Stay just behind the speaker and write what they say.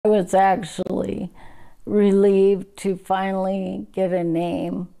I was actually relieved to finally get a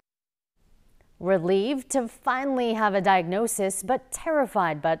name. Relieved to finally have a diagnosis, but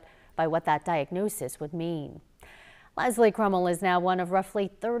terrified by what that diagnosis would mean. Leslie Crummell is now one of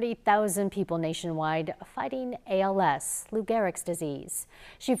roughly 30,000 people nationwide fighting ALS, Lou Gehrig's disease.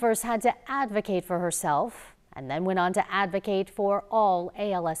 She first had to advocate for herself and then went on to advocate for all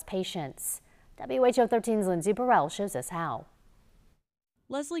ALS patients. WHO 13's Lindsay Burrell shows us how.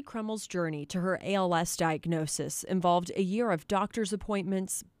 Leslie Crummell's journey to her ALS diagnosis involved a year of doctor's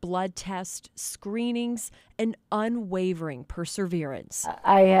appointments, blood tests, screenings, and unwavering perseverance.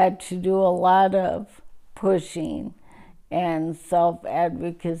 I had to do a lot of pushing and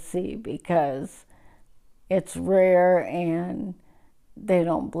self-advocacy because it's rare and they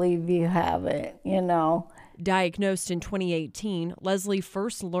don't believe you have it, you know. Diagnosed in 2018, Leslie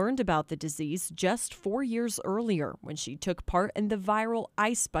first learned about the disease just 4 years earlier when she took part in the viral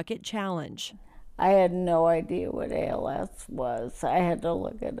Ice Bucket Challenge. I had no idea what ALS was. I had to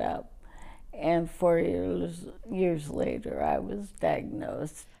look it up. And 4 years later, I was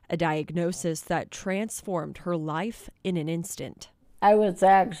diagnosed. A diagnosis that transformed her life in an instant. I was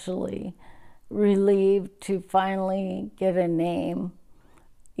actually relieved to finally get a name,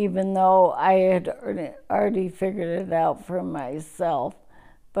 even though I had already figured it out for myself.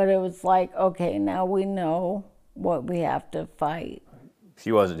 But it was like, okay, now we know what we have to fight.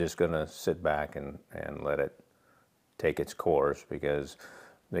 She wasn't just going to sit back and let it take its course, because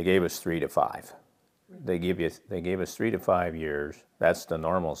they gave us 3 to 5. They gave us 3 to 5 years. That's the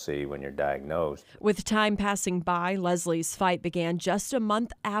normalcy when you're diagnosed. With time passing by, Leslie's fight began just a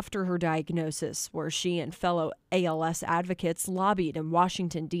month after her diagnosis, where she and fellow ALS advocates lobbied in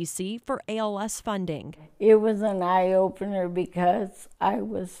Washington, D.C. for ALS funding. It was an eye-opener because I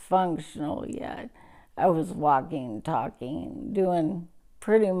was functional yet. I was walking, talking, doing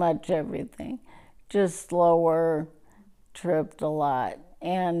pretty much everything. Just slower, tripped a lot,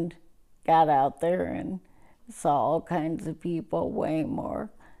 and got out there and saw all kinds of people way more,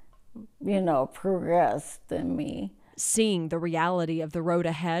 progressed than me. Seeing the reality of the road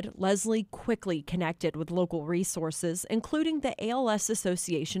ahead, Leslie quickly connected with local resources, including the ALS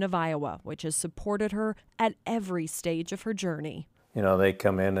Association of Iowa, which has supported her at every stage of her journey. You know, they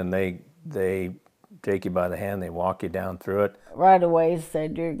come in and they take you by the hand, they walk you down through it. Right away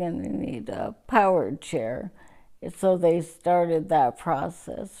said, you're going to need a power chair. So they started that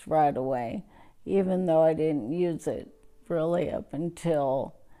process right away, even though I didn't use it really up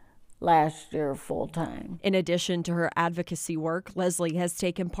until last year full time. In addition to her advocacy work, Leslie has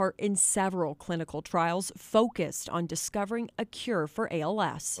taken part in several clinical trials focused on discovering a cure for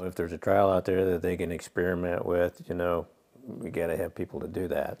ALS. If there's a trial out there that they can experiment with, we got to have people to do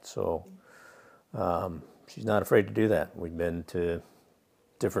that. So she's not afraid to do that. We've been to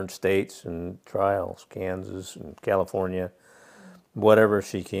different states and trials, Kansas and California, whatever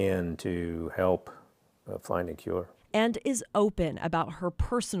she can to help find a cure. And is open about her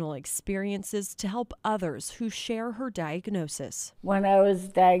personal experiences to help others who share her diagnosis. When I was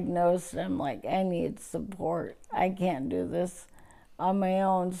diagnosed, I'm like, I need support. I can't do this on my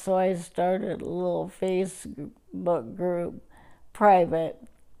own. So I started a little Facebook group, private,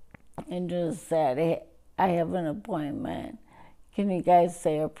 and just said, hey, I have an appointment. Can you guys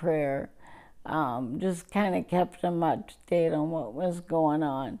say a prayer? Just kind of kept them up to date on what was going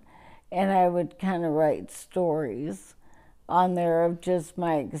on. And I would kind of write stories on there of just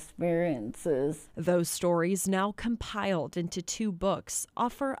my experiences. Those stories, now compiled into 2 books,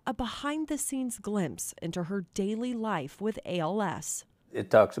 offer a behind-the-scenes glimpse into her daily life with ALS.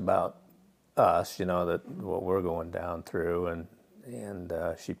 It talks about us, that what we're going down through, and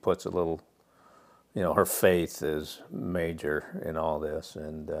she puts a little, her faith is major in all this,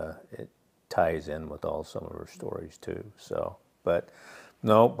 and it ties in with some of her stories too. So, but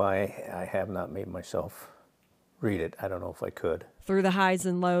no, I have not made myself read it. I don't know if I could. Through the highs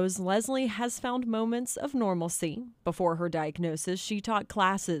and lows, Leslie has found moments of normalcy. Before her diagnosis, she taught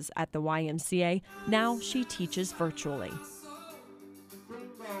classes at the YMCA. Now she teaches virtually.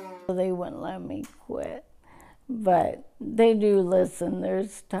 They wouldn't let me quit, but they do listen.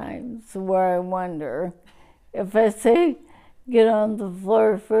 There's times where I wonder if I say, get on the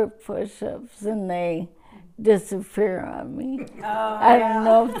floor for push-ups, and they disappear on me. I don't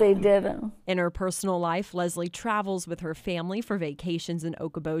know if they did them. In her personal life, Leslie travels with her family for vacations in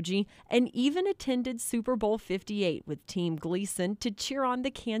Okoboji and even attended Super Bowl 58 with Team Gleason to cheer on the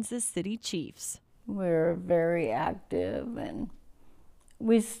Kansas City Chiefs. We're very active, and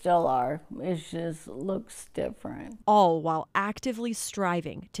we still are. It just looks different. All while actively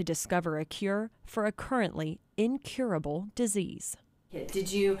striving to discover a cure for a currently incurable disease.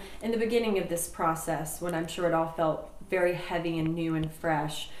 Did you, in the beginning of this process, when I'm sure it all felt very heavy and new and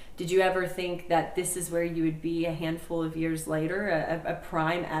fresh, did you ever think that this is where you would be a handful of years later, a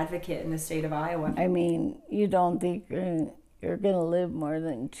prime advocate in the state of Iowa? I mean, you don't think you're going to live more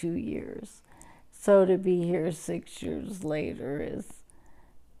than 2 years. So to be here 6 years later is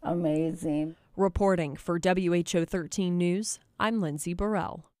amazing. Reporting for WHO 13 News, I'm Lindsay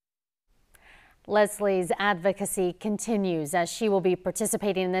Burrell. Leslie's advocacy continues as she will be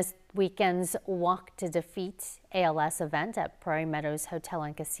participating in this weekend's Walk to Defeat ALS event at Prairie Meadows Hotel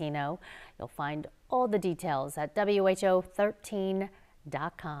and Casino. You'll find all the details at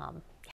WHO13.com.